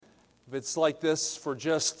If it's like this for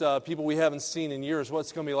just people we haven't seen in years,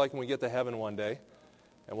 what's it going to be like when we get to heaven one day?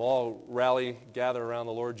 And we'll all gather around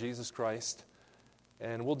the Lord Jesus Christ,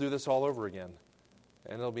 and we'll do this all over again.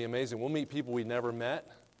 And it'll be amazing. We'll meet people we never met,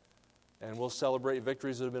 and we'll celebrate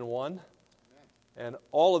victories that have been won. And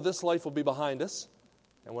all of this life will be behind us,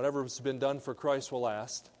 and whatever's been done for Christ will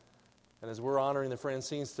last. And as we're honoring the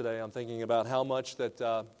Franseens today, I'm thinking about how much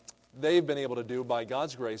that they've been able to do by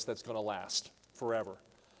God's grace that's going to last forever.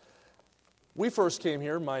 We first came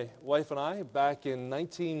here, my wife and I, back in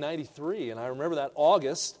 1993, and I remember that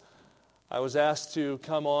August, I was asked to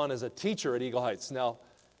come on as a teacher at Eagle Heights. Now,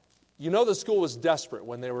 you know the school was desperate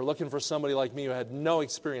when they were looking for somebody like me who had no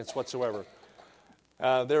experience whatsoever.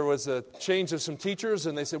 There was a change of some teachers,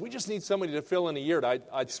 and they said, we just need somebody to fill in a year.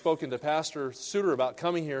 I'd spoken to Pastor Tozour about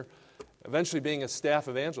coming here, eventually being a staff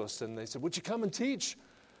evangelist, and they said, would you come and teach?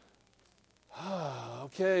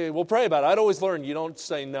 Okay, we'll pray about it. I'd always learned you don't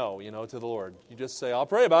say no, to the Lord. You just say, I'll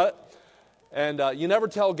pray about it. And you never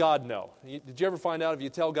tell God no. Did you ever find out if you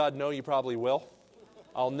tell God no, you probably will?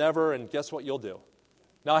 I'll never, and guess what you'll do?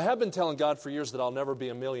 Now, I have been telling God for years that I'll never be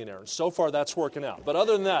a millionaire. And so far, that's working out. But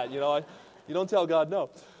other than that, you don't tell God no.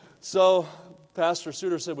 So Pastor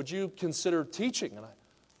Tozour said, would you consider teaching? And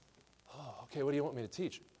okay, what do you want me to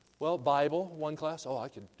teach? Well, Bible, one class. I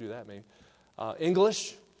could do that maybe.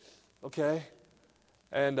 English. Okay,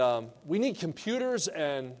 and we need computers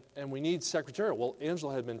and we need secretarial. Well,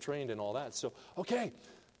 Angela had been trained in all that, so okay,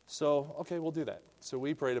 we'll do that. So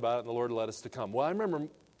we prayed about it, and the Lord led us to come. Well, I remember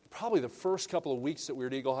probably the first couple of weeks that we were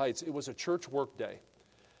at Eagle Heights, it was a church work day,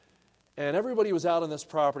 and everybody was out on this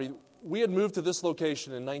property. We had moved to this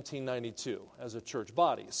location in 1992 as a church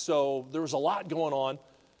body, so there was a lot going on.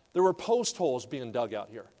 There were post holes being dug out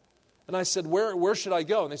here. And I said, where should I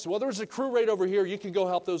go? And they said, well, there's a crew right over here. You can go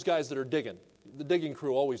help those guys that are digging. The digging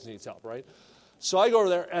crew always needs help, right? So I go over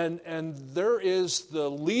there, and there is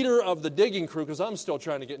the leader of the digging crew, because I'm still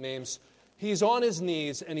trying to get names. He's on his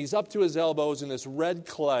knees, and he's up to his elbows in this red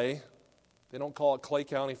clay. They don't call it Clay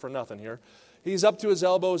County for nothing here. He's up to his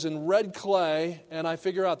elbows in red clay, and I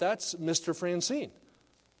figure out that's Mr. Franseen.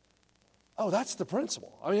 Oh, that's the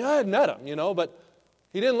principal. I mean, I had met him, but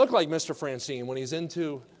he didn't look like Mr. Franseen when he's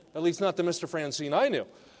into... At least not the Mr. Franseen I knew.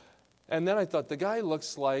 And then I thought, the guy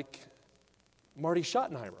looks like Marty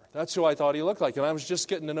Schottenheimer. That's who I thought he looked like. And I was just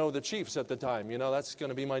getting to know the Chiefs at the time. That's going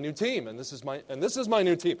to be my new team. And this is my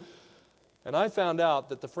new team. And I found out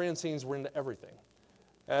that the Franseens were into everything.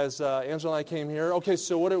 As Angela and I came here, okay,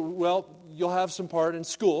 so you'll have some part in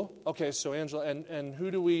school. Okay, so Angela, and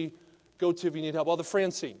who do we go to if you need help? Well, the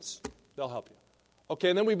Franseens. They'll help you. Okay,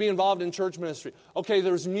 and then we'd be involved in church ministry. Okay,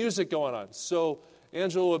 there's music going on. So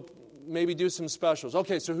Angela would maybe do some specials.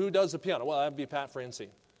 Okay, so who does the piano? Well, that'd be Pat Franseen.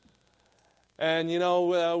 And,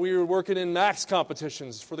 we were working in max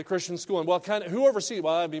competitions for the Christian school. And, who oversees?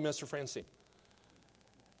 Well, that'd be Mr. Franseen.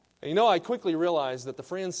 And, I quickly realized that the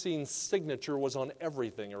Franseen signature was on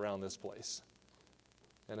everything around this place.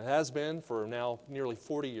 And it has been for now nearly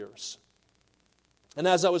 40 years. And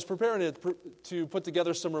as I was preparing to put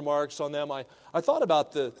together some remarks on them, I thought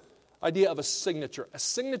about the idea of a signature. A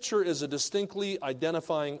signature is a distinctly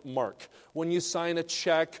identifying mark. When you sign a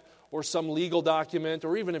check or some legal document,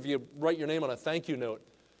 or even if you write your name on a thank you note,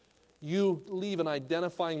 you leave an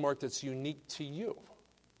identifying mark that's unique to you.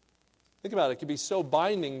 Think about it. It could be so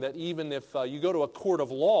binding that even if you go to a court of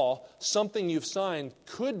law, something you've signed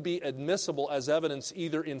could be admissible as evidence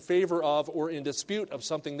either in favor of or in dispute of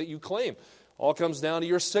something that you claim. All comes down to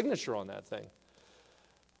your signature on that thing.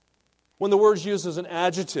 When the word's used as an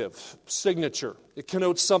adjective, signature, it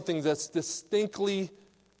connotes something that's distinctly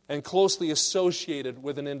and closely associated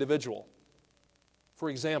with an individual.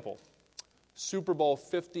 For example, Super Bowl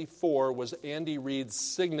 54 was Andy Reid's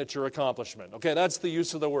signature accomplishment. Okay, that's the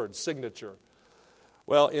use of the word, signature.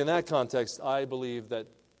 Well, in that context, I believe that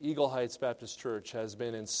Eagle Heights Baptist Church has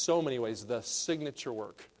been in so many ways the signature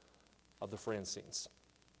work of the Franseens.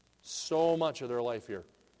 So much of their life here.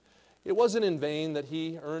 It wasn't in vain that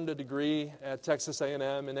he earned a degree at Texas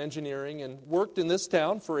A&M in engineering and worked in this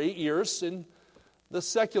town for 8 years in the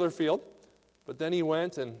secular field. But then he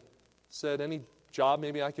went and said, any job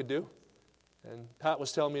maybe I could do? And Pat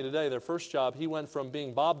was telling me today, their first job, he went from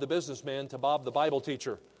being Bob the businessman to Bob the Bible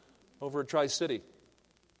teacher over at Tri-City.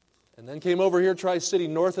 And then came over here, Tri-City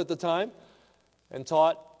North at the time, and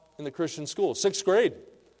taught in the Christian school, 6th grade,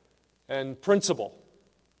 and principal.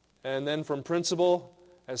 And then from principal,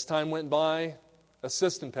 as time went by,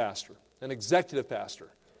 assistant pastor, an executive pastor.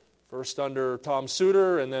 First under Tom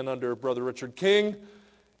Suter, and then under Brother Richard King.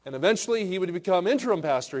 And eventually he would become interim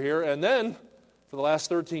pastor here, and then, for the last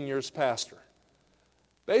 13 years, pastor.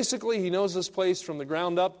 Basically, he knows this place from the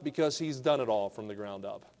ground up because he's done it all from the ground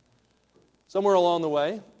up. Somewhere along the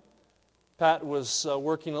way, Pat was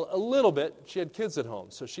working a little bit. She had kids at home,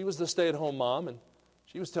 so she was the stay-at-home mom, and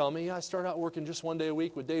she was telling me, I started out working just one day a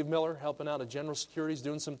week with Dave Miller, helping out at General Securities,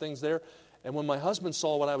 doing some things there. And when my husband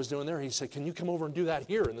saw what I was doing there, he said, can you come over and do that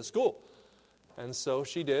here in the school? And so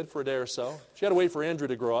she did for a day or so. She had to wait for Andrew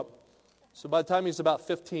to grow up. So by the time he was about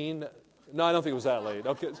 15, no, I don't think it was that late.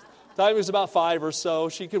 Okay, by the time he was about 5 or so,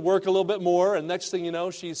 she could work a little bit more. And next thing you know,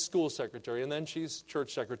 she's school secretary. And then she's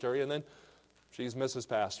church secretary. And then she's Mrs.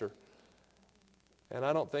 Pastor. And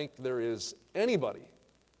I don't think there is anybody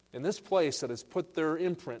in this place that has put their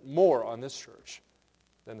imprint more on this church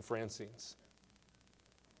than the Franseens.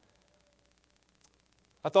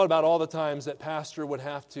 I thought about all the times that pastor would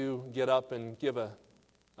have to get up and give a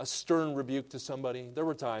stern rebuke to somebody. There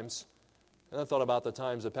were times. And I thought about the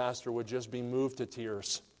times the pastor would just be moved to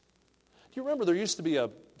tears. Do you remember there used to be a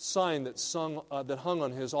sign that hung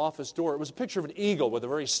on his office door? It was a picture of an eagle with a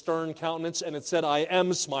very stern countenance, and it said, I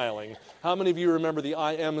am smiling. How many of you remember the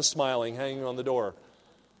I am smiling hanging on the door?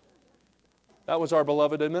 That was our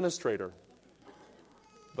beloved administrator.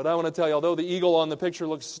 But I want to tell you, although the eagle on the picture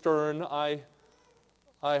looks stern, I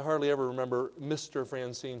hardly ever remember Mr.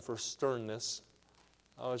 Franseen for sternness.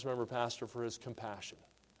 I always remember Pastor for his compassion,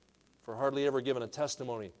 for hardly ever giving a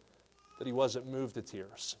testimony that he wasn't moved to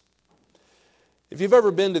tears. If you've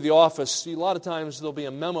ever been to the office, a lot of times there'll be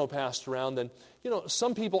a memo passed around, and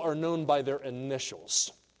some people are known by their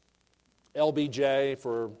initials. LBJ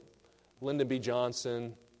for Lyndon B.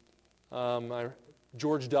 Johnson,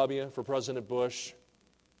 George W. for President Bush,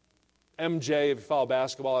 MJ, if you follow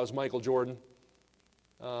basketball, that was Michael Jordan.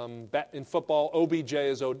 In football, OBJ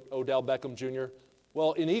is Odell Beckham Jr.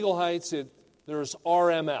 Well, in Eagle Heights, there's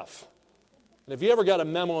RMF. And if you ever got a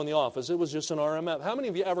memo in the office, it was just an RMF. How many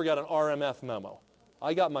of you ever got an RMF memo?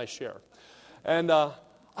 I got my share. And I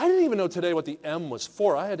didn't even know today what the M was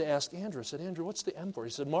for. I had to ask Andrew. I said, Andrew, what's the M for?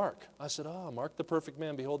 He said, Mark. I said, Mark the perfect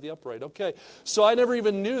man, behold the upright. Okay. So I never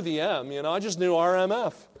even knew the M. I just knew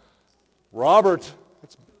RMF. Robert.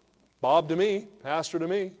 It's Bob to me, Pastor to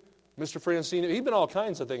me. Mr. Franseen, he'd been all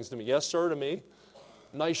kinds of things to me. Yes, sir, to me.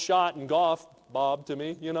 Nice shot in golf, Bob, to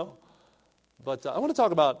me, But I want to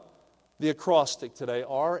talk about the acrostic today,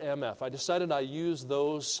 RMF. I decided I use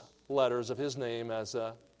those letters of his name as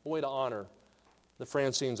a way to honor the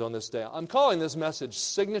Franseens on this day. I'm calling this message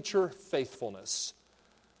Signiture Faithfulness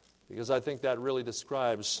because I think that really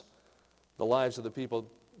describes the lives of the people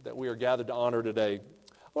that we are gathered to honor today.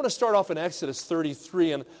 I want to start off in Exodus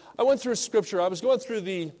 33, and I went through Scripture. I was going through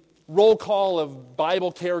the roll call of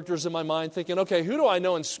Bible characters in my mind, thinking, okay, who do I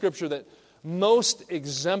know in Scripture that most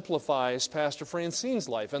exemplifies Pastor Franseen's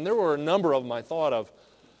life? And there were a number of them I thought of.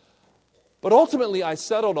 But ultimately, I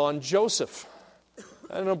settled on Joseph.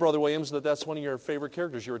 I know, Brother Williams, that's one of your favorite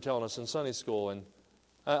characters you were telling us in Sunday school. And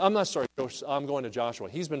I'm going to Joshua.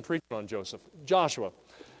 He's been preaching on Joshua.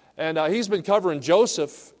 And he's been covering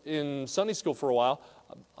Joseph in Sunday school for a while.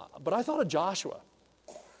 But I thought of Joshua.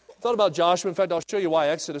 I thought about Joshua. In fact, I'll show you why.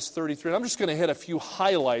 Exodus 33. And I'm just going to hit a few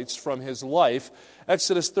highlights from his life.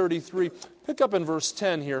 Exodus 33. Pick up in verse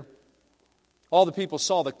 10 here. All the people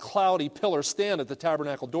saw the cloudy pillar stand at the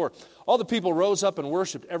tabernacle door. All the people rose up and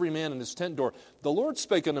worshipped, every man in his tent door. The Lord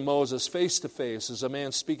spake unto Moses face to face, as a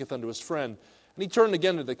man speaketh unto his friend. And he turned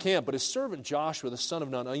again to the camp. But his servant Joshua, the son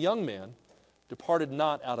of Nun, a young man, departed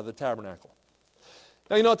not out of the tabernacle.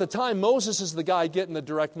 Now, at the time, Moses is the guy getting the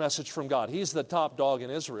direct message from God. He's the top dog in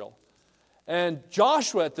Israel. And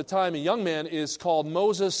Joshua, at the time, a young man, is called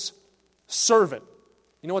Moses' servant.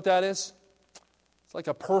 You know what that is? It's like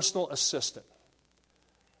a personal assistant.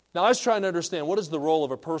 Now, I was trying to understand, what is the role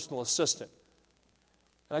of a personal assistant?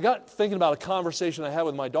 And I got thinking about a conversation I had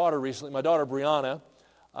with my daughter recently. My daughter, Brianna,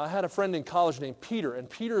 I had a friend in college named Peter, and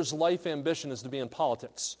Peter's life ambition is to be in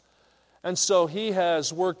politics. And so he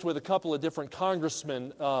has worked with a couple of different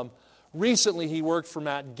congressmen. Recently, he worked for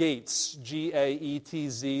Matt Gaetz,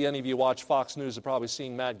 Gaetz. Any of you watch Fox News are probably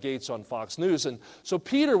seeing Matt Gaetz on Fox News. And so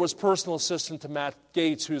Peter was personal assistant to Matt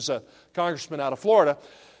Gaetz, who's a congressman out of Florida.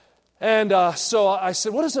 And so I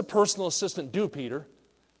said, what does a personal assistant do, Peter?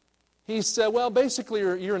 He said, well, basically,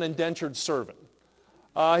 you're an indentured servant.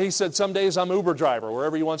 He said, some days I'm Uber driver.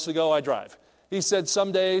 Wherever he wants to go, I drive. He said,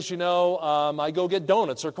 some days, I go get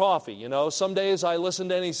donuts or coffee. Some days I listen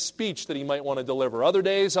to any speech that he might want to deliver. Other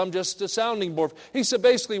days, I'm just a sounding board. He said,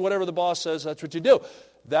 basically, whatever the boss says, that's what you do.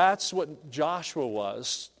 That's what Joshua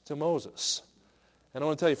was to Moses. And I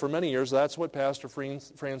want to tell you, for many years, that's what Pastor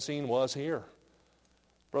Franseen was here.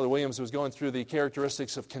 Brother Williams was going through the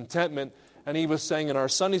characteristics of contentment, and he was saying in our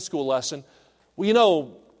Sunday school lesson,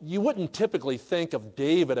 well, you wouldn't typically think of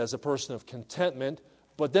David as a person of contentment,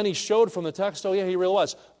 but then he showed from the text, oh yeah, he really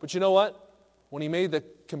was. But you know what? When he made the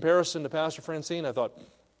comparison to Pastor Franseen, I thought,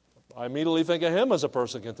 I immediately think of him as a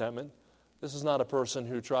person of contentment. This is not a person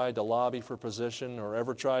who tried to lobby for position or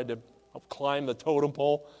ever tried to climb the totem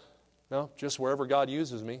pole. No, just wherever God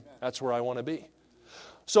uses me, that's where I want to be.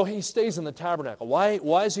 So he stays in the tabernacle. Why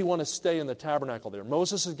does he want to stay in the tabernacle there?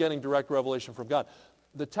 Moses is getting direct revelation from God.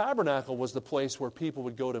 The tabernacle was the place where people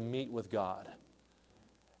would go to meet with God.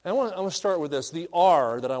 And I want to start with this. The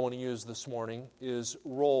R that I want to use this morning is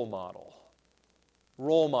role model.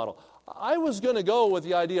 Role model. I was going to go with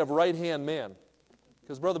the idea of right-hand man,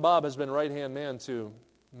 because Brother Bob has been right-hand man to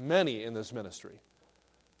many in this ministry.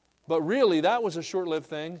 But really, that was a short-lived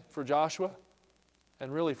thing for Joshua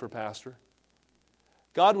and really for Pastor.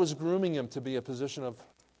 God was grooming him to be a position of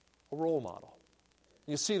a role model.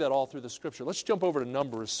 You see that all through the Scripture. Let's jump over to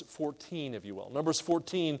Numbers 14, if you will. Numbers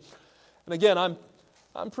 14. And again,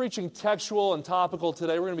 I'm preaching textual and topical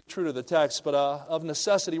today. We're going to be true to the text, but of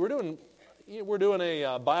necessity, we're doing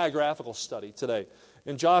a biographical study today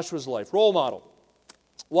in Joshua's life. Role model.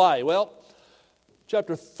 Why? Well,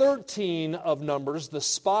 chapter 13 of Numbers, the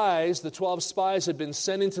 12 spies had been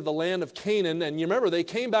sent into the land of Canaan, and you remember they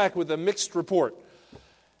came back with a mixed report.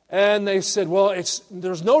 And they said, well,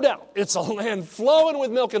 there's no doubt it's a land flowing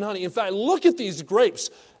with milk and honey. In fact, look at these grapes.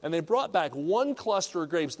 And they brought back one cluster of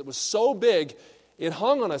grapes that was so big, it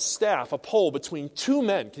hung on a staff, a pole, between two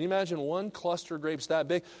men. Can you imagine one cluster of grapes that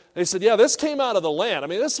big? They said, yeah, this came out of the land. I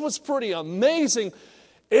mean, this was pretty amazing.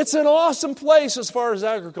 It's an awesome place as far as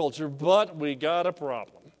agriculture, but we got a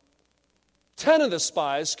problem. 10 of the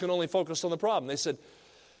spies can only focus on the problem. They said,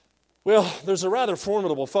 well, there's a rather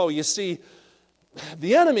formidable foe. You see,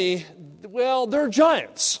 the enemy, well, they're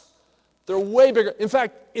giants. They're way bigger. In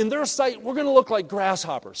fact, in their sight, we're going to look like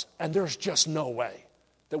grasshoppers, and there's just no way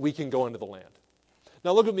that we can go into the land.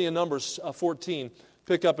 Now look at me in Numbers 14,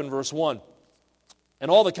 pick up in verse 1.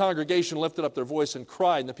 And all the congregation lifted up their voice and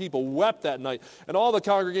cried, and the people wept that night. And all the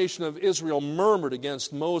congregation of Israel murmured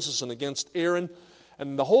against Moses and against Aaron.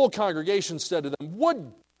 And the whole congregation said to them, would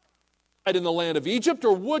God died in the land of Egypt,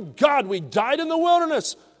 or would God we died in the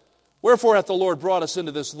wilderness? Wherefore hath the Lord brought us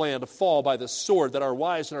into this land to fall by the sword, that our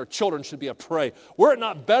wives and our children should be a prey? Were it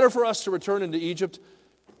not better for us to return into Egypt?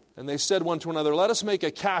 And they said one to another, let us make a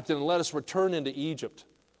captain and let us return into Egypt.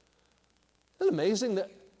 Isn't it amazing that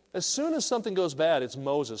as soon as something goes bad, it's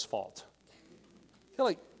Moses' fault?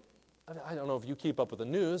 I don't know if you keep up with the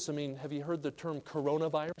news. I mean, have you heard the term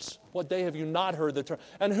coronavirus? What day have you not heard the term?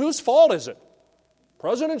 And whose fault is it?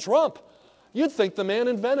 President Trump. You'd think the man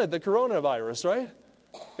invented the coronavirus, right?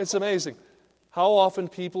 It's amazing how often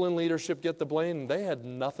people in leadership get the blame, and they had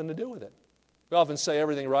nothing to do with it. We often say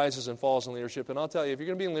everything rises and falls in leadership, and I'll tell you, if you're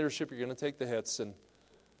going to be in leadership, you're going to take the hits, and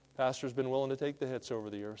Pastor's been willing to take the hits over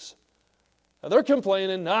the years. Now, they're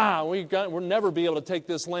complaining, we'll never be able to take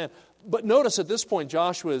this land. But notice at this point,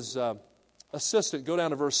 Joshua's assistant, go down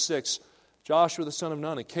to verse 6, Joshua the son of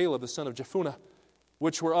Nun and Caleb the son of Jephunneh,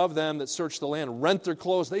 which were of them that searched the land, rent their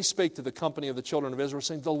clothes. They spake to the company of the children of Israel,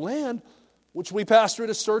 saying, the land which we passed through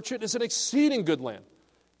to search it is an exceeding good land.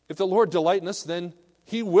 If the Lord delight in us, then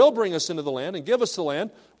he will bring us into the land and give us the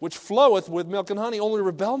land which floweth with milk and honey. Only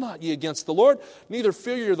rebel not ye against the Lord, neither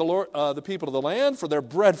fear ye the people of the land, for their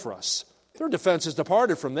bread for us. Their defense is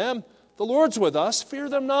departed from them. The Lord's with us, fear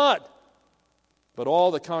them not. But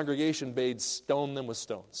all the congregation bade stone them with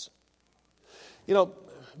stones. You know,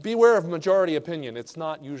 beware of majority opinion. It's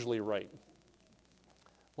not usually right.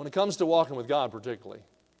 When it comes to walking with God particularly,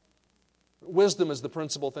 wisdom is the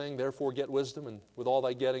principal thing, therefore get wisdom, and with all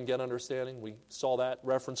thy getting, get understanding. We saw that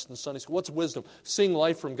referenced in Sunday school. What's wisdom? Seeing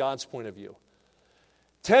life from God's point of view.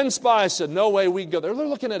 10 spies said, no way we can go there. They're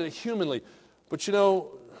looking at it humanly. But you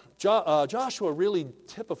know, Joshua really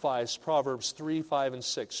typifies Proverbs 3, 5, and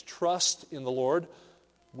 6. Trust in the Lord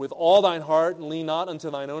with all thine heart, and lean not unto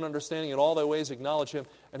thine own understanding. In all thy ways acknowledge him,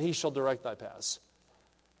 and he shall direct thy paths.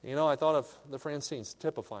 You know, I thought of the Franseens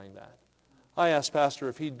typifying that. I asked Pastor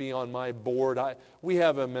if he'd be on my board. We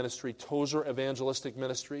have a ministry, Tozour Evangelistic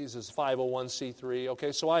Ministries, is 501c3.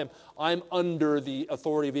 Okay, so I'm under the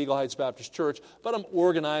authority of Eagle Heights Baptist Church, but I'm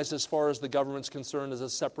organized as far as the government's concerned as a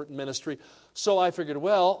separate ministry. So I figured,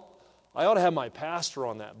 well, I ought to have my pastor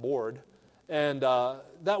on that board. And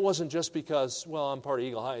that wasn't just because, well, I'm part of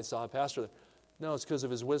Eagle Heights, so I'll have a pastor there. No, it's because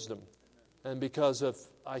of his wisdom and because of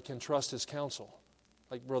I can trust his counsel.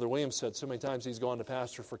 Like Brother Williams said, so many times he's gone to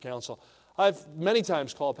pastor for counsel. I've many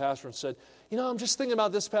times called pastor and said, you know, I'm just thinking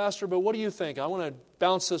about this, pastor, but what do you think? I want to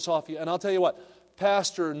bounce this off you. And I'll tell you what,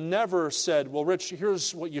 pastor never said, well, Rich,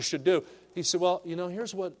 here's what you should do. He said, well, you know,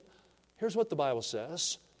 here's what the Bible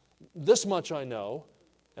says. This much I know,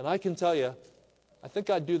 and I can tell you, I think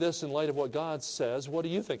I'd do this in light of what God says. What are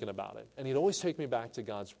you thinking about it? And he'd always take me back to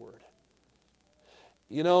God's Word.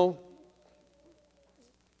 You know,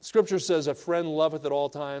 Scripture says, a friend loveth at all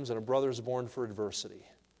times, and a brother is born for adversity.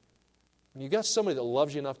 When you got somebody that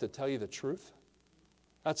loves you enough to tell you the truth,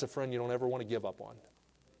 that's a friend you don't ever want to give up on.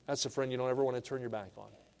 That's a friend you don't ever want to turn your back on.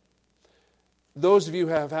 Those of you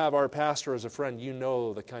who have our pastor as a friend, you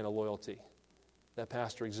know the kind of loyalty that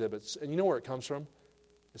pastor exhibits. And you know where it comes from?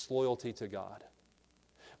 It's loyalty to God.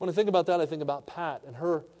 When I think about that, I think about Pat and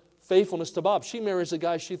her faithfulness to Bob. She marries a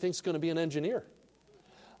guy she thinks is going to be an engineer.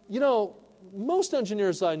 You know, most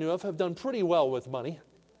engineers I knew of have done pretty well with money.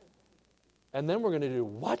 And then we're going to do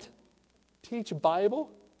what? Teach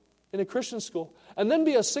Bible in a Christian school. And then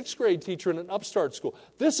be a 6th grade teacher in an upstart school.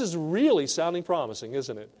 This is really sounding promising,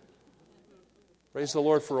 isn't it? Praise the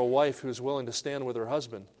Lord for a wife who's willing to stand with her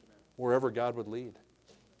husband wherever God would lead.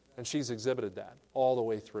 And she's exhibited that all the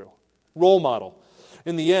way through. Role model.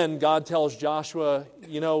 In the end, God tells Joshua,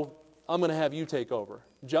 you know, I'm going to have you take over.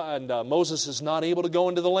 And Moses is not able to go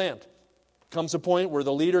into the land. Comes a point where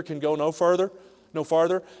the leader can go no farther.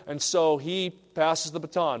 And so he passes the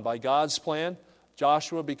baton. By God's plan,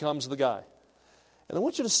 Joshua becomes the guy. And I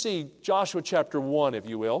want you to see Joshua chapter 1, if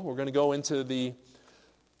you will. We're going to go into the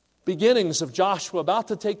beginnings of Joshua about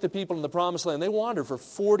to take the people in the promised land. They wandered for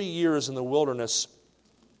 40 years in the wilderness.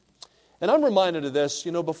 And I'm reminded of this,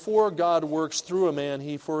 you know, before God works through a man,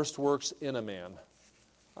 he first works in a man.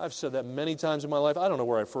 I've said that many times in my life. I don't know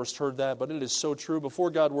where I first heard that, but it is so true.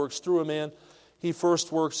 Before God works through a man, he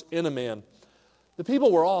first works in a man. The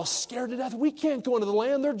people were all scared to death. We can't go into the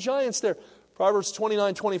land. There are giants there. Proverbs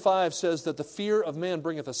 29:25 says that the fear of man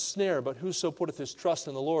bringeth a snare, but whoso putteth his trust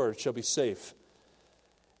in the Lord shall be safe.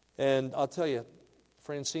 And I'll tell you,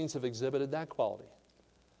 Franseens have exhibited that quality.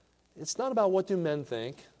 It's not about what do men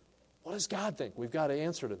think. What does God think? We've got to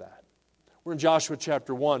answer to that. We're in Joshua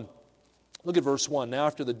chapter 1. Look at verse 1. Now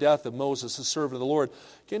after the death of Moses, the servant of the Lord,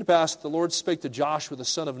 it came to pass that the Lord spake to Joshua, the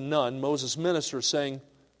son of Nun, Moses' minister, saying,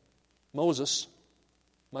 Moses,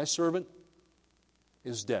 my servant,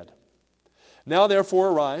 is dead. Now therefore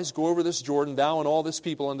arise, go over this Jordan, thou and all this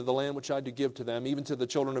people unto the land which I do give to them, even to the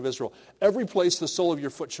children of Israel. Every place the sole of your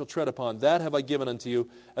foot shall tread upon, that have I given unto you,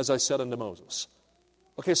 as I said unto Moses.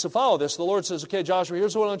 Okay, so follow this. The Lord says, okay, Joshua,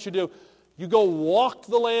 here's what I want you to do. You go walk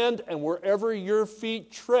the land, and wherever your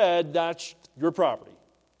feet tread, that's your property.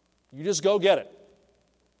 You just go get it.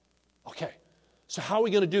 Okay, so how are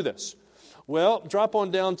we going to do this? Well, drop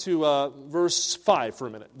on down to verse 5 for a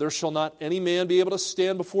minute. There shall not any man be able to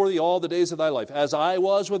stand before thee all the days of thy life. As I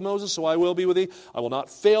was with Moses, so I will be with thee. I will not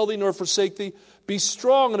fail thee nor forsake thee. Be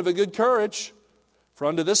strong and of a good courage. For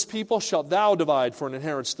unto this people shalt thou divide for an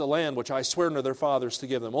inheritance the land which I swear unto their fathers to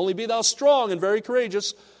give them. Only be thou strong and very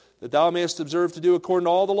courageous, that thou mayest observe to do according to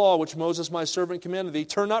all the law which Moses my servant commanded thee.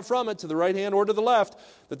 Turn not from it to the right hand or to the left,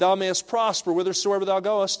 that thou mayest prosper whithersoever thou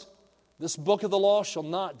goest. This book of the law shall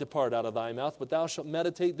not depart out of thy mouth, but thou shalt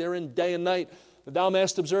meditate therein day and night, that thou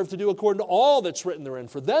mayest observe to do according to all that's written therein.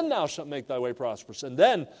 For then thou shalt make thy way prosperous, and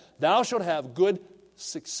then thou shalt have good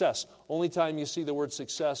success. Only time you see the word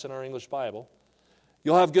success in our English Bible.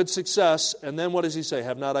 You'll have good success, and then what does he say?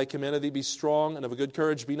 Have not I commanded thee, be strong and of a good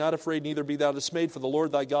courage, be not afraid, neither be thou dismayed, for the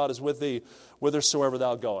Lord thy God is with thee, whithersoever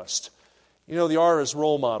thou goest. You know, the R is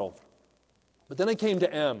role model. But then it came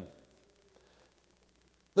to M.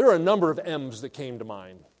 There are a number of M's that came to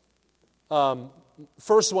mind.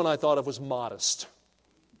 First one I thought of was modest.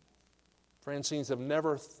 Franseens have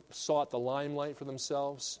never sought the limelight for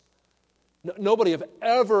themselves. Nobody I've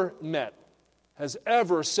ever met has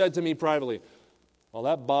ever said to me privately, well,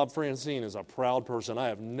 that Bob Franseen is a proud person. I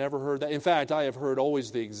have never heard that. In fact, I have heard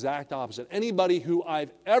always the exact opposite. Anybody who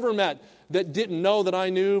I've ever met that didn't know that I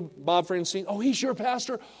knew Bob Franseen, oh, he's your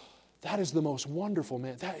pastor? That is the most wonderful,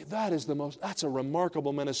 man. That's a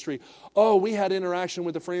remarkable ministry. Oh, we had interaction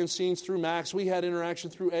with the Franseens through Max. We had interaction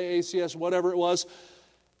through AACS, whatever it was.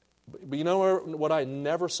 But you know what I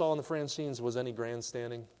never saw in the Franseens was any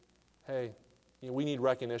grandstanding. Hey, we need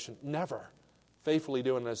recognition. Never. Faithfully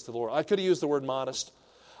doing this to the Lord. I could have used the word modest.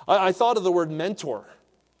 I thought of the word mentor.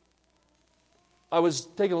 I was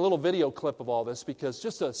taking a little video clip of all this because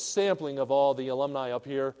just a sampling of all the alumni up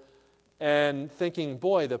here and thinking,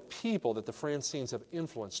 boy, the people that the Franseens have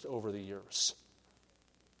influenced over the years.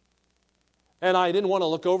 And I didn't want to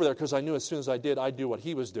look over there because I knew as soon as I did, I'd do what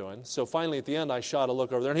he was doing. So finally at the end, I shot a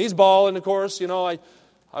look over there. And he's bawling, of course. You know,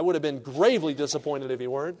 I would have been gravely disappointed if he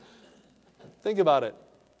weren't. Think about it.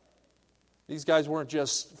 These guys weren't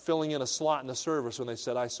just filling in a slot in the service when they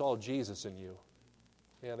said, I saw Jesus in you.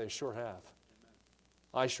 Yeah, they sure have.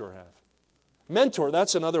 I sure have. Mentor,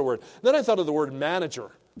 that's another word. Then I thought of the word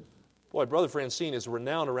manager. Boy, Brother Franseen is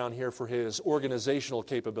renowned around here for his organizational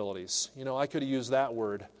capabilities. I could have used that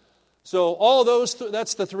word. So all those,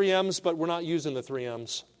 that's the 3 M's, but we're not using the 3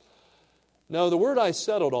 M's. No, the word I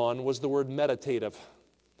settled on was the word meditative.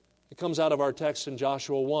 It comes out of our text in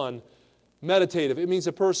Joshua 1. Meditative. It means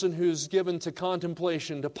a person who's given to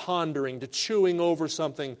contemplation, to pondering, to chewing over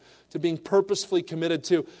something, to being purposefully committed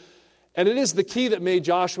to. And it is the key that made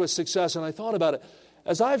Joshua's success. And I thought about it.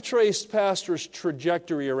 As I've traced Pastor's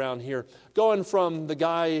trajectory around here, going from the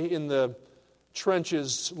guy in the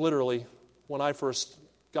trenches, literally, when I first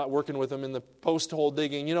got working with him in the post-hole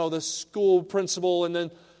digging, the school principal, and then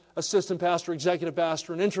assistant pastor, executive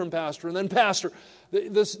pastor, and interim pastor, and then pastor.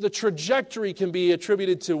 The trajectory can be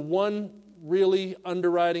attributed to one really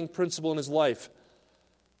underwriting principle in his life.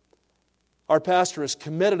 Our pastor has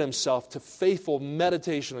committed himself to faithful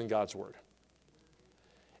meditation in God's Word.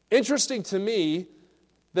 Interesting to me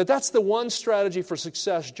that that's the one strategy for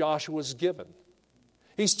success Joshua was given.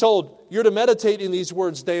 He's told, you're to meditate in these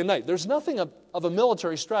words day and night. There's nothing of a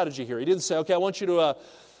military strategy here. He didn't say, okay, I want you to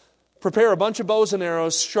prepare a bunch of bows and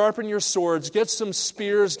arrows, sharpen your swords, get some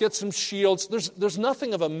spears, get some shields. There's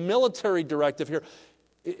nothing of a military directive here.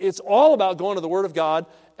 It's all about going to the Word of God.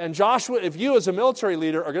 And Joshua, if you as a military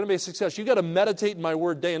leader are going to be a success, you've got to meditate in my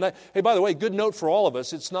Word day and night. Hey, by the way, good note for all of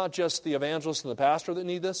us. It's not just the evangelist and the pastor that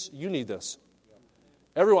need this. You need this.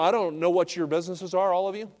 Everyone, I don't know what your businesses are, all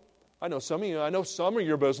of you. I know some of you. I know some of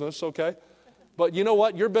your business, okay? But you know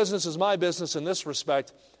what? Your business is my business in this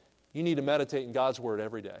respect. You need to meditate in God's Word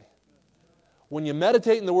every day. When you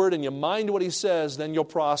meditate in the Word and you mind what He says, then you'll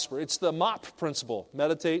prosper. It's the MOP principle.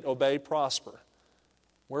 Meditate, obey, prosper.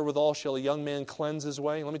 Wherewithal shall a young man cleanse his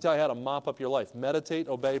way? Let me tell you how to mop up your life. Meditate,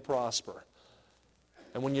 obey, prosper.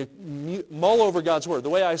 And when you mull over God's Word, the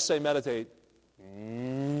way I say meditate,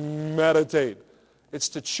 it's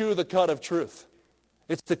to chew the cud of truth.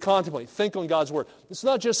 It's to contemplate, think on God's Word. It's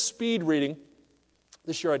not just speed reading.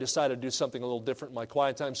 This year I decided to do something a little different in my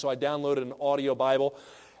quiet time, so I downloaded an audio Bible,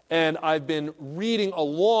 and I've been reading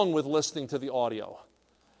along with listening to the audio.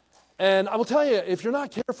 And I will tell you, if you're not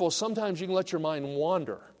careful, sometimes you can let your mind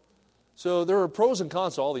wander. So there are pros and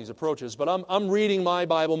cons to all these approaches, but I'm reading my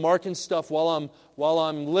Bible, marking stuff while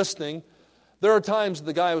I'm listening. There are times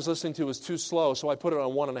the guy I was listening to was too slow, so I put it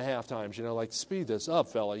on 1.5 times, like, speed this up,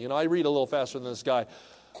 fella. I read a little faster than this guy.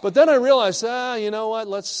 But then I realized, you know what,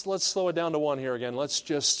 let's slow it down to 1 here again. Let's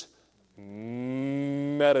just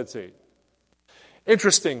meditate.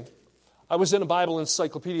 Interesting. I was in a Bible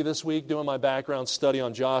encyclopedia this week doing my background study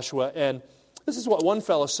on Joshua, and this is what one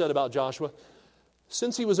fellow said about Joshua.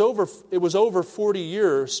 Since he was over 40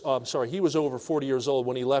 years old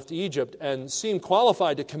when he left Egypt and seemed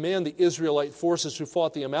qualified to command the Israelite forces who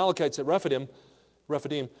fought the Amalekites at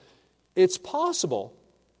Rephidim, it's possible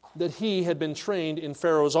that he had been trained in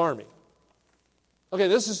Pharaoh's army. Okay,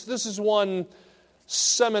 this is one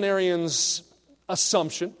seminarian's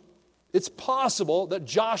assumption. It's possible that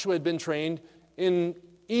Joshua had been trained in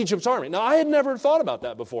Egypt's army. Now, I had never thought about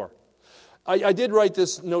that before. I did write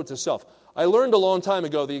this note to self. I learned a long time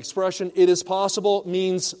ago the expression, it is possible,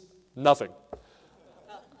 means nothing.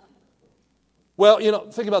 Well,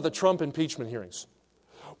 think about the Trump impeachment hearings.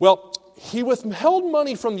 Well, he withheld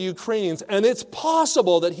money from the Ukrainians, and it's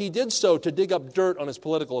possible that he did so to dig up dirt on his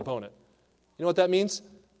political opponent. You know what that means?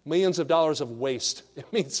 Millions of dollars of waste.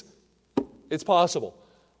 It means it's possible.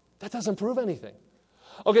 That doesn't prove anything.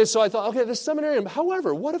 Okay, so I thought, this seminarian,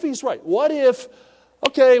 however, what if he's right? What if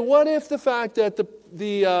the fact that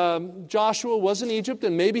the Joshua was in Egypt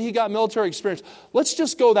and maybe he got military experience? Let's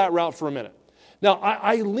just go that route for a minute. Now,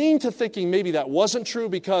 I lean to thinking maybe that wasn't true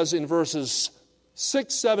because in verses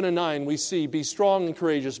 6, 7, and 9 we see, be strong and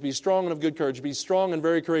courageous, be strong and of good courage, be strong and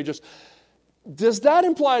very courageous. Does that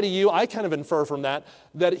imply to you, I kind of infer from that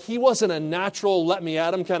he wasn't a natural let me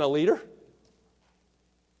at him kind of leader?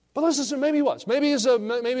 But let's assume maybe he was. Maybe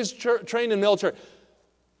he's trained in military.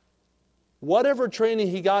 Whatever training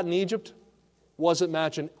he got in Egypt wasn't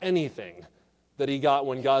matching anything that he got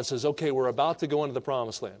when God says, okay, we're about to go into the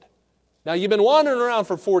promised land. Now, you've been wandering around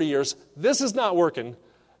for 40 years. This is not working.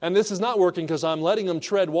 And this is not working because I'm letting them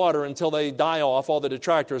tread water until they die off, all the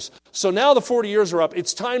detractors. So now the 40 years are up.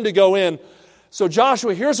 It's time to go in. So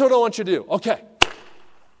Joshua, here's what I want you to do. Okay,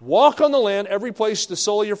 walk on the land, every place the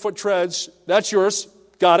sole of your foot treads. That's yours.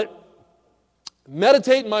 Got it.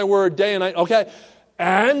 Meditate in my word day and night. Okay.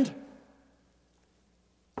 And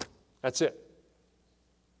that's it.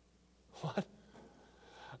 What?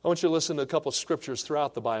 I want you to listen to a couple of scriptures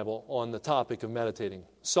throughout the Bible on the topic of meditating.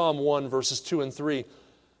 Psalm 1, verses 2 and 3.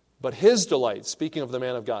 But his delight, speaking of the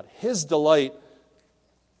man of God, his delight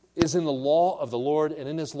is in the law of the Lord, and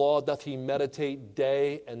in his law doth he meditate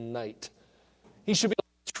day and night. He should be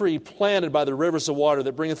like a tree planted by the rivers of water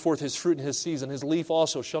that bringeth forth his fruit in his season. His leaf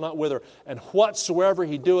also shall not wither, and whatsoever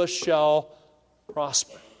he doeth shall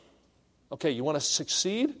prosper. Okay, you want to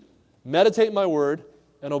succeed? Meditate my word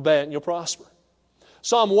and obey it, and you'll prosper.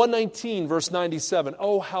 Psalm 119, verse 97.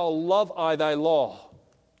 Oh, how love I thy law.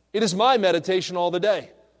 It is my meditation all the day.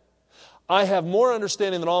 I have more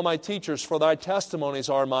understanding than all my teachers, for thy testimonies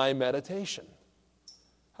are my meditation.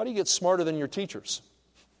 How do you get smarter than your teachers?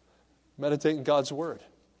 Meditate in God's word.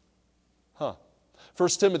 1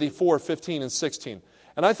 Timothy 4, 15 and 16.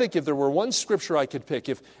 And I think if there were one scripture I could pick,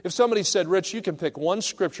 if somebody said, Rich, you can pick one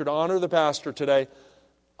scripture to honor the pastor today,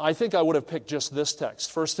 I think I would have picked just this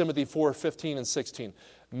text, 1 Timothy 4, 15 and 16.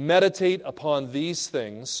 Meditate upon these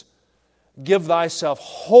things, give thyself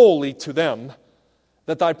wholly to them,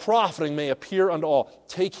 that thy profiting may appear unto all.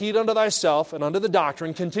 Take heed unto thyself and unto the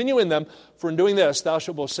doctrine, continue in them, for in doing this thou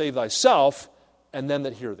shalt both save thyself and them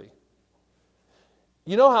that hear thee.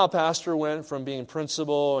 You know how pastor went from being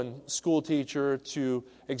principal and school teacher to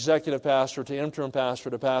executive pastor to interim pastor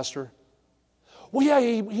to pastor? Well, yeah,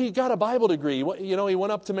 he got a Bible degree. You know, he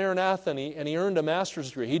went up to Maranatha and he earned a master's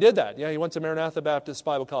degree. He did that. Yeah, he went to Maranatha Baptist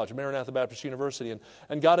Bible College, Maranatha Baptist University,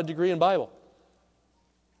 and got a degree in Bible.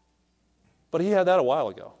 But he had that a while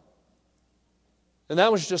ago. And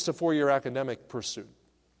that was just a 4-year academic pursuit.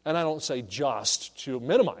 And I don't say just to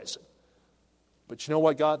minimize it. But you know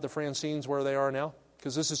what got the Franseens where they are now?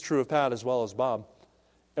 Because this is true of Pat as well as Bob.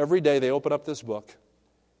 Every day they open up this book,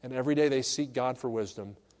 and every day they seek God for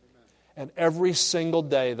wisdom. And every single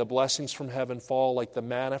day the blessings from heaven fall like the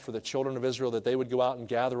manna for the children of Israel, that they would go out and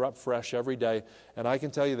gather up fresh every day. And I can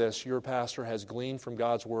tell you this, your pastor has gleaned from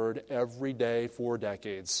God's word every day for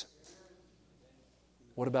decades.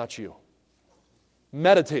 What about you?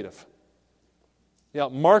 Meditative. Yeah,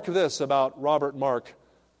 mark this about Robert Mark,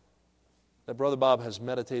 that Brother Bob has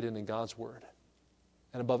meditated in God's word.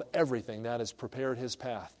 And above everything, that has prepared his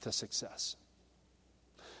path to success.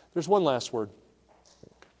 There's one last word.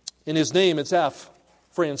 In his name, it's F,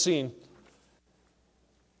 Franseen.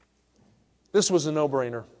 This was a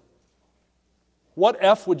no-brainer. What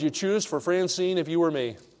F would you choose for Franseen if you were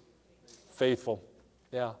me? Faithful.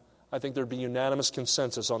 Yeah, I think there'd be unanimous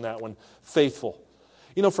consensus on that one. Faithful.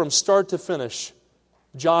 You know, from start to finish,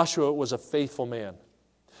 Joshua was a faithful man.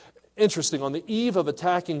 Interesting, on the eve of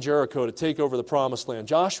attacking Jericho to take over the Promised Land,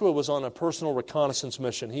 Joshua was on a personal reconnaissance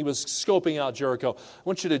mission. He was scoping out Jericho. I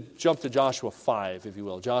want you to jump to Joshua 5, if you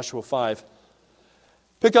will. Joshua 5.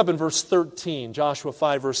 Pick up in verse 13. Joshua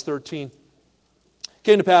 5, verse 13. It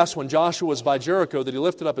came to pass when Joshua was by Jericho that he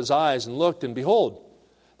lifted up his eyes and looked, and behold,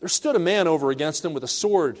 there stood a man over against him with a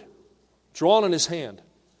sword drawn in his hand.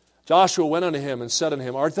 Joshua went unto him and said unto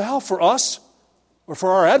him, Art thou for us or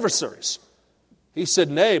for our adversaries? He said,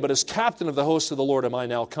 Nay, but as captain of the host of the Lord am I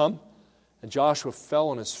now come. And Joshua fell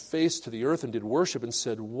on his face to the earth and did worship and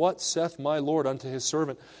said, What saith my Lord unto his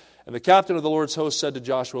servant? And the captain of the Lord's host said to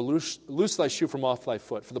Joshua, Loose thy shoe from off thy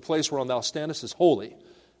foot, for the place whereon thou standest is holy.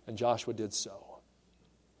 And Joshua did so.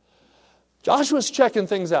 Joshua's checking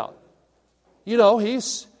things out. You know,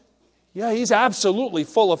 he's absolutely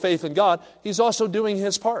full of faith in God. He's also doing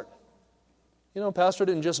his part. You know, pastor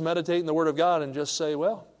didn't just meditate in the Word of God and just say,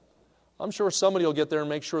 well, I'm sure somebody will get there and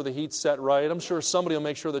make sure the heat's set right. I'm sure somebody will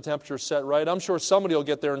make sure the temperature's set right. I'm sure somebody will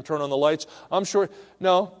get there and turn on the lights.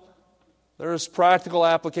 No, there's practical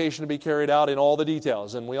application to be carried out in all the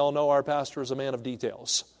details. And we all know our pastor is a man of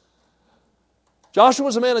details. Joshua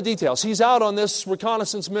was a man of details. He's out on this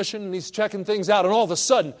reconnaissance mission and he's checking things out. And all of a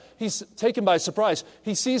sudden, he's taken by surprise.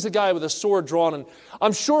 He sees a guy with a sword drawn. And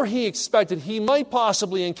I'm sure he expected he might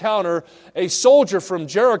possibly encounter a soldier from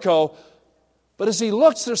Jericho. But as he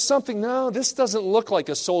looks, there's something, no, this doesn't look like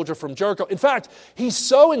a soldier from Jericho. In fact, he's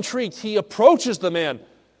so intrigued, he approaches the man.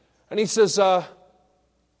 And he says, are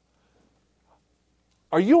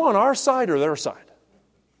you on our side or their side?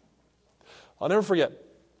 I'll never forget,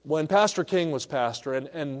 when Pastor King was pastor,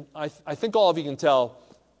 and I think all of you can tell,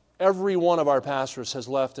 every one of our pastors has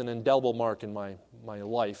left an indelible mark in my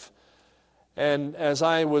life. And as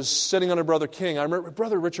I was sitting under Brother King, I remember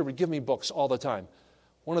Brother Richard would give me books all the time.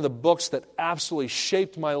 One of the books that absolutely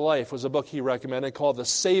shaped my life was a book he recommended called The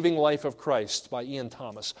Saving Life of Christ by Ian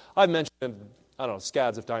Thomas. I've mentioned it,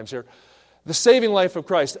 scads of times here. The Saving Life of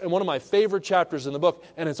Christ. And one of my favorite chapters in the book,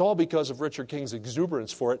 and it's all because of Richard King's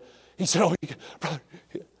exuberance for it. He said, brother,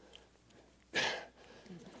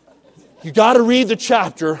 you got to read the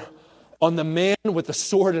chapter on the man with the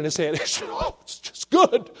sword in his hand. It's just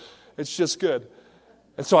good. It's just good.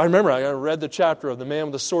 And so I remember I read the chapter of the man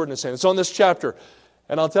with the sword in his hand. It's on this chapter.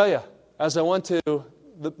 And I'll tell you, as I went to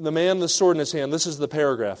the man with the sword in his hand. This is the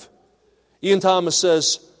paragraph. Ian Thomas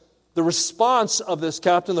says, the response of this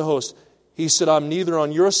captain of the host, he said, I'm neither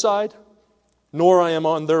on your side, nor I am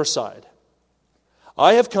on their side.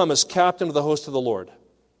 I have come as captain of the host of the Lord.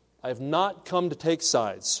 I have not come to take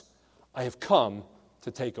sides. I have come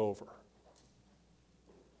to take over.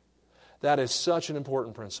 That is such an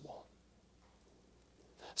important principle.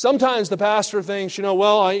 Sometimes the pastor thinks, I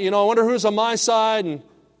wonder who's on my side. And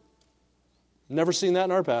never seen that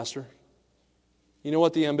in our pastor. You know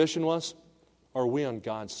what the ambition was? Are we on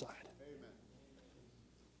God's side? Amen.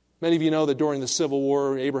 Many of you know that during the Civil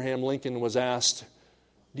War, Abraham Lincoln was asked,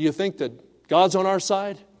 do you think that God's on our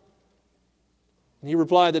side? And he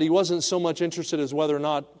replied that he wasn't so much interested as whether or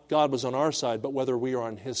not God was on our side, but whether we are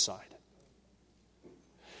on His side.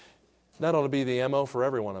 That ought to be the MO for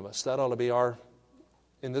every one of us. That ought to be our,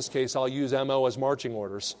 in this case, I'll use MO as marching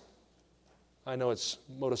orders. I know it's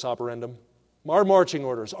modus operandum. Our marching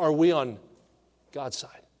orders, are we on God's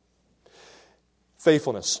side?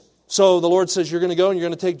 Faithfulness. So the Lord says, you're going to go and you're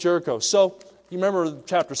going to take Jericho. So, you remember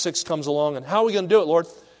chapter 6 comes along, and how are we going to do it, Lord?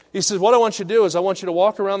 He says, what I want you to do is I want you to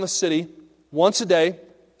walk around the city once a day,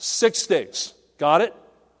 6 days. Got it?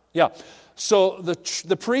 Yeah. So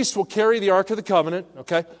the priest will carry the Ark of the Covenant,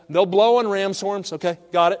 okay? They'll blow on ram's horns, okay?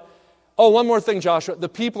 Got it? Oh, one more thing, Joshua. The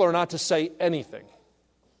people are not to say anything.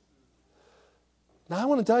 Now, I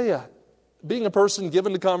want to tell you, being a person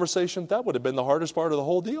given to conversation, that would have been the hardest part of the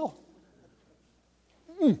whole deal.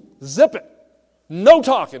 Zip it. No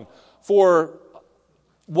talking for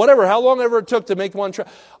whatever, how long ever it took to make one trip.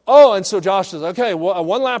 Oh, and so Josh says, okay,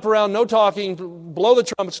 one lap around, no talking, blow the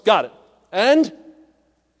trumpets, got it. And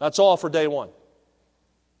that's all for day 1.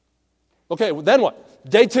 Okay, then what?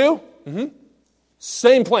 Day 2?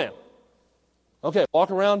 Same plan. Okay,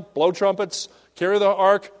 walk around, blow trumpets, carry the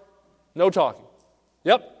ark, no talking.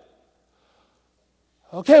 Yep.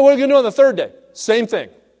 Okay, what are we going to do on the 3rd day? Same thing.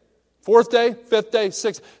 4th day, 5th day,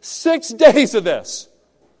 6th. 6 days of this.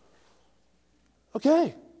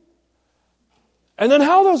 Okay. And then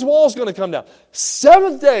how are those walls going to come down?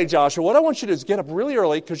 7th day, Joshua, what I want you to do is get up really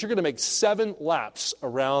early because you're going to make 7 laps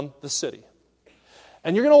around the city.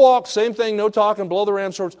 And you're going to walk, same thing, no talking, blow the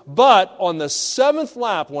ram's horns. But on the 7th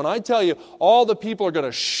lap, when I tell you, all the people are going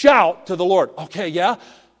to shout to the Lord. Okay, yeah?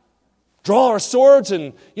 Draw our swords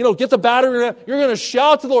and, get the battery. You're going to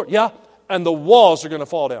shout to the Lord. Yeah? And the walls are going to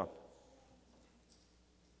fall down.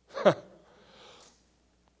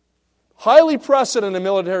 Highly precedent in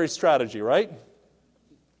military strategy, right?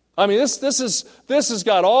 I mean, this has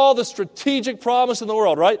got all the strategic promise in the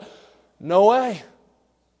world, right? No way.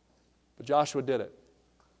 But Joshua did it.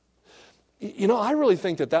 I really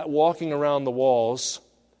think that walking around the walls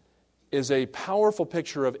is a powerful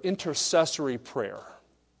picture of intercessory prayer.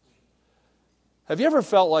 Have you ever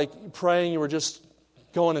felt like praying you were just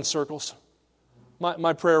going in circles?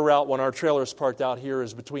 My prayer route when our trailer is parked out here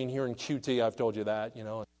is between here and QT. I've told you that,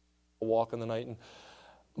 I'll walk in the night.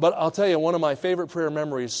 But I'll tell you, one of my favorite prayer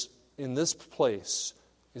memories in this place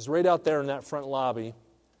is right out there in that front lobby.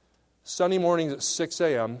 Sunday mornings at 6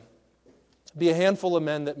 a.m., be a handful of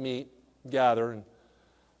men that gather, and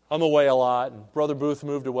I'm away a lot, and Brother Booth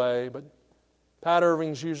moved away, but Pat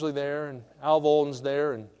Irving's usually there, and Al Volden's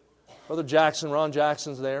there, and Brother Jackson, Ron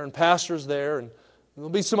Jackson's there, and Pastor's there, and there'll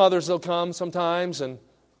be some others that'll come sometimes, and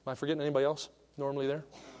am I forgetting anybody else normally there?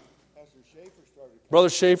 Pastor Schaefer started. Brother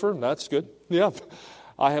Schaefer, that's good. Yeah,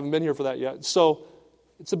 I haven't been here for that yet. So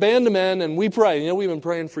it's a band of men, and we pray. We've been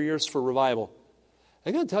praying for years for revival.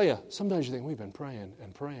 I got to tell you, sometimes you think we've been praying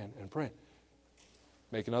and praying and praying.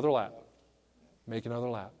 Make another lap. Make another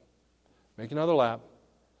lap. Make another lap.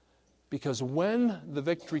 Because when the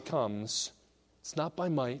victory comes, it's not by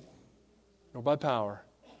might nor by power,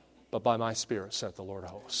 but by my Spirit, saith the Lord of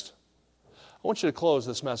hosts. I want you to close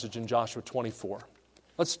this message in Joshua 24.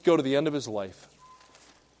 Let's go to the end of his life.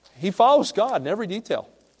 He follows God in every detail.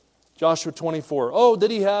 Joshua 24. Oh,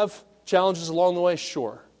 did he have challenges along the way?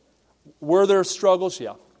 Sure. Were there struggles?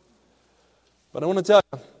 Yeah. But I want to tell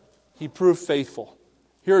you, he proved faithful.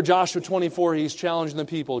 Here at Joshua 24, he's challenging the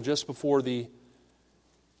people just before the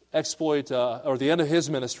exploit, or the end of his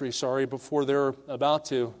ministry, before they're about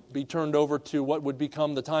to be turned over to what would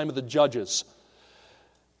become the time of the judges.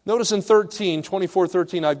 Notice in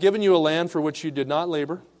 24:13, I've given you a land for which you did not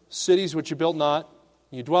labor, cities which you built not,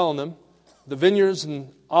 you dwell in them, the vineyards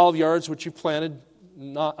and olive yards which you planted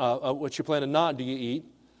not do you eat.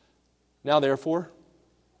 Now therefore,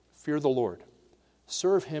 fear the Lord.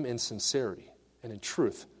 Serve him in sincerity and in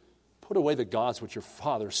truth. Put away the gods which your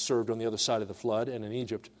fathers served on the other side of the flood and in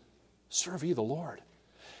Egypt. Serve ye the Lord.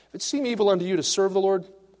 If it seem evil unto you to serve the Lord,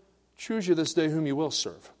 choose you this day whom you will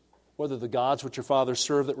serve, whether the gods which your fathers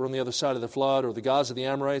served that were on the other side of the flood, or the gods of the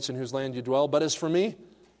Amorites in whose land you dwell. But as for me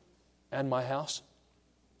and my house,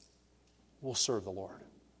 we'll serve the Lord.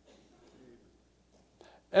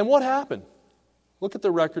 And what happened? Look at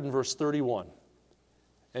the record in verse 31.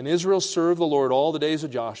 And Israel served the Lord all the days of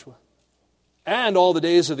Joshua, and all the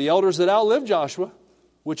days of the elders that outlived Joshua,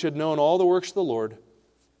 which had known all the works of the Lord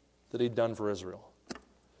that he'd done for Israel.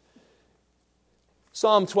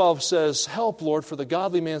 Psalm 12 says, help, Lord, for the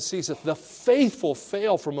godly man ceaseth. The faithful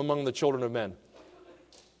fail from among the children of men.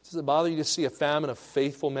 Does it bother you to see a famine of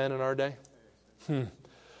faithful men in our day?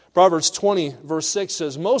 Proverbs 20, verse 6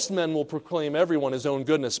 says, most men will proclaim everyone his own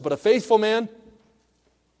goodness, but a faithful man,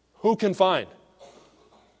 who can find?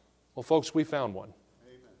 Well, folks, we found one.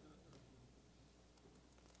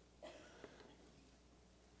 Amen.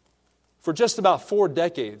 For just about 4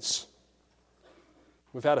 decades,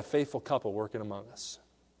 we've had a faithful couple working among us.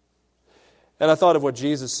 And I thought of what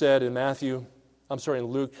Jesus said in in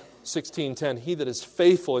Luke 16:10, he that is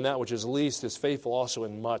faithful in that which is least is faithful also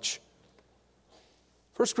in much.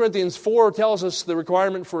 1 Corinthians 4 tells us the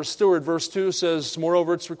requirement for a steward. Verse 2 says,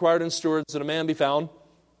 moreover, it's required in stewards that a man be found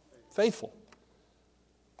faithful.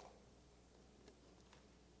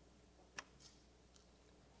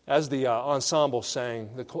 As the ensemble sang,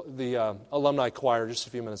 the alumni choir just a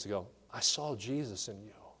few minutes ago, I saw Jesus in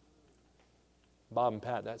you. Bob and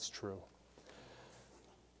Pat, that's true.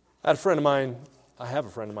 I have a friend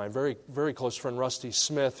of mine, very, very close friend, Rusty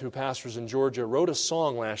Smith, who pastors in Georgia, wrote a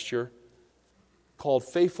song last year called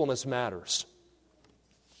Faithfulness Matters.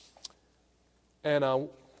 And I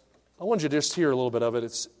wanted you to just hear a little bit of it.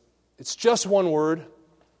 It's just one word.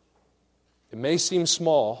 It may seem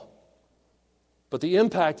small, but the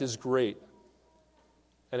impact is great,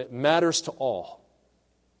 and it matters to all.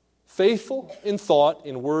 Faithful in thought,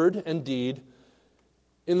 in word and deed,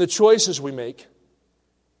 in the choices we make,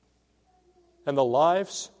 and the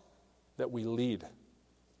lives that we lead.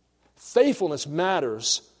 Faithfulness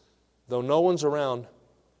matters, though no one's around.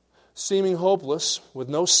 Seeming hopeless, with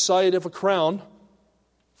no sight of a crown,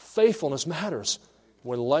 faithfulness matters.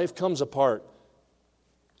 When life comes apart,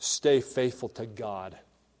 stay faithful to God.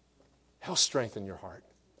 He'll strengthen your heart.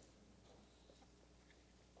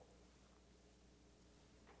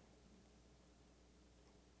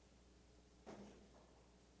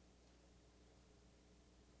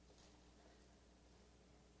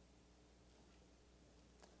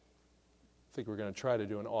 I think we're going to try to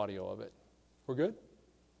do an audio of it. We're good?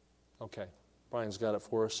 Okay. Brian's got it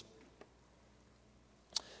for us.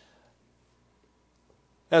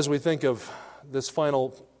 As we think of this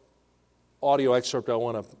final audio excerpt I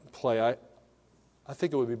want to play, I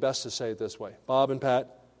think it would be best to say it this way. Bob and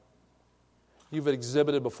Pat, you've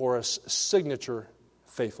exhibited before us signature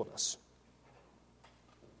faithfulness.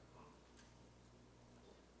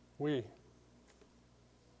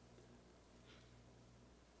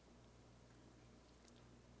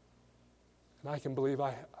 And I can believe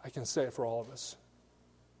I can say it for all of us.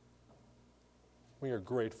 We are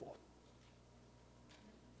grateful.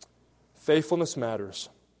 Faithfulness matters.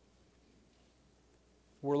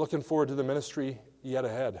 We're looking forward to the ministry yet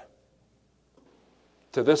ahead.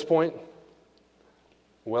 To this point,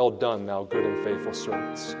 well done, thou good and faithful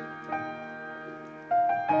servants.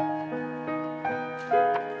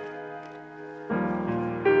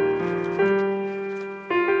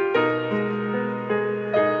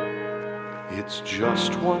 It's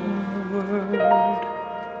just one word,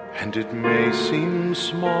 and it may seem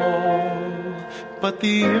small, but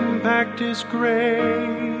the impact is great,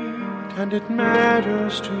 and it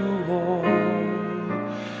matters to all.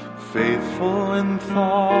 Faithful in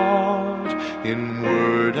thought, in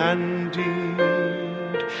word and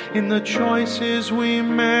deed, in the choices we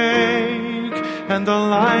make, and the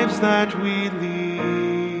lives that we lead.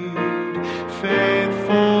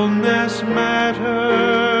 Faithfulness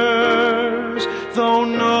matters, though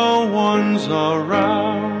no one's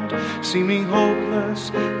around, seeming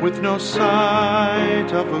hopeless with no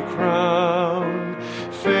sight of a crown.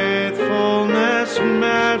 Faithfulness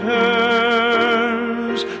matters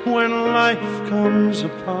when life comes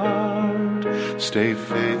apart. Stay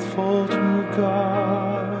faithful to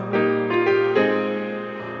God.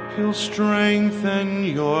 He'll strengthen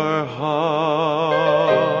your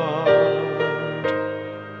heart.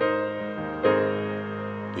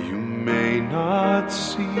 You may not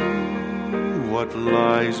see what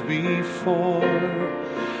lies before,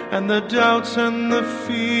 and the doubts and the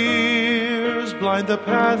fears blind the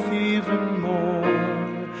path even more.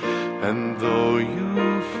 And though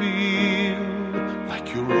you feel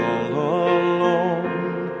like you're all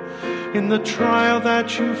alone in the trial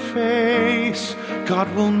that you face, God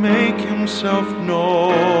will make himself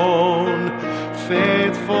known.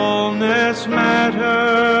 Faithfulness matters,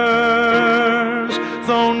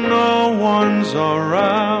 though no one's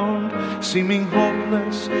around, seeming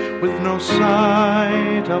hopeless with no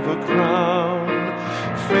sight of a crown.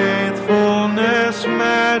 Faithfulness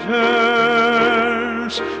matters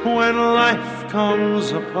when life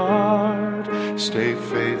comes apart. Stay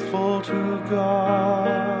faithful to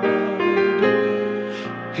God.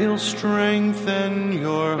 He'll strengthen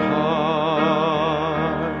your heart.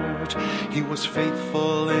 He was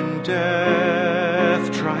faithful in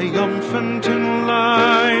death, triumphant in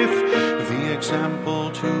life, the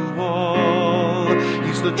example to all.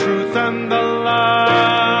 He's the truth and the light.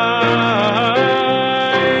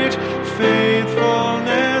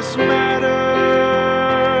 Faithfulness matters,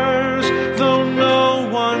 though no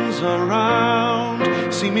one's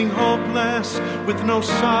around, seeming hopeless with no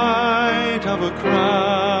sight of a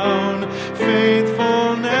crown.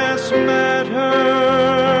 Faithfulness matters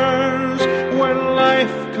when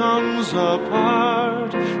life comes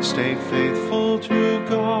apart. Stay faithful to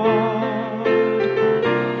God.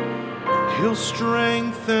 He'll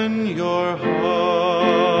strengthen your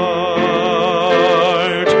heart.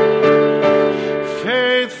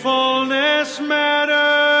 Faithfulness matters,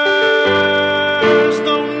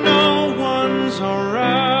 though no one's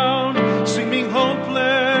around, seeming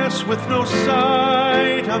hopeless with no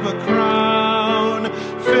sight of a crown.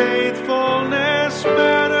 Faithfulness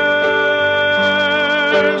matters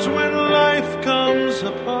when life comes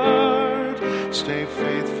apart. Stay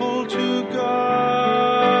faithful to God.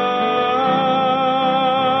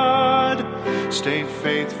 Stay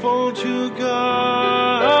faithful to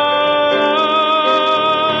God.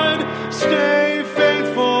 Stay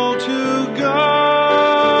faithful to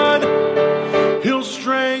God. He'll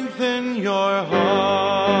strengthen your heart.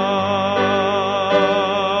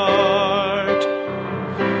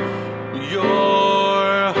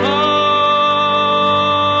 Your heart.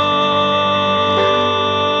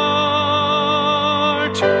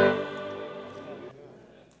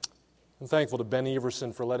 I'm thankful to Ben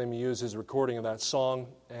Everson for letting me use his recording of that song.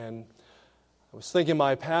 And I was thinking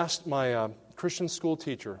my Christian school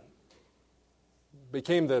teacher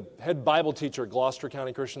became the head Bible teacher at Gloucester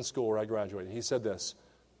County Christian School where I graduated. He said this: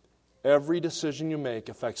 every decision you make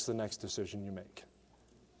affects the next decision you make.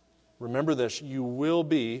 Remember this, you will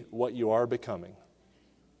be what you are becoming.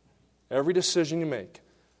 Every decision you make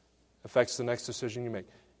affects the next decision you make.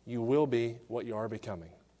 You will be what you are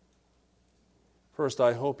becoming. First,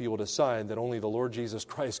 I hope you will decide that only the Lord Jesus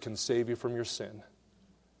Christ can save you from your sin.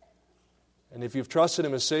 And if you've trusted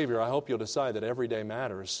Him as Savior, I hope you'll decide that every day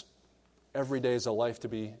matters. Every day is a life to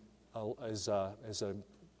be, as a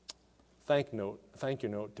thank you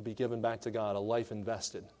note to be given back to God, a life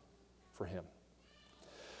invested for Him.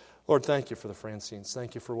 Lord, thank you for the Franseens.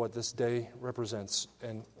 Thank you for what this day represents.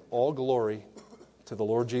 And all glory to the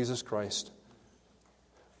Lord Jesus Christ.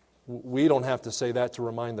 We don't have to say that to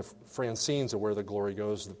remind the Franseens of where the glory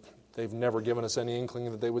goes. They've never given us any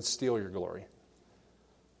inkling that they would steal your glory.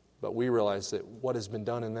 But we realize that what has been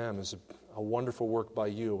done in them is a wonderful work by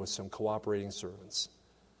you with some cooperating servants.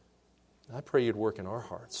 I pray you'd work in our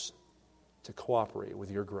hearts to cooperate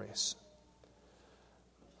with your grace.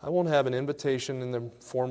 I won't have an invitation in the form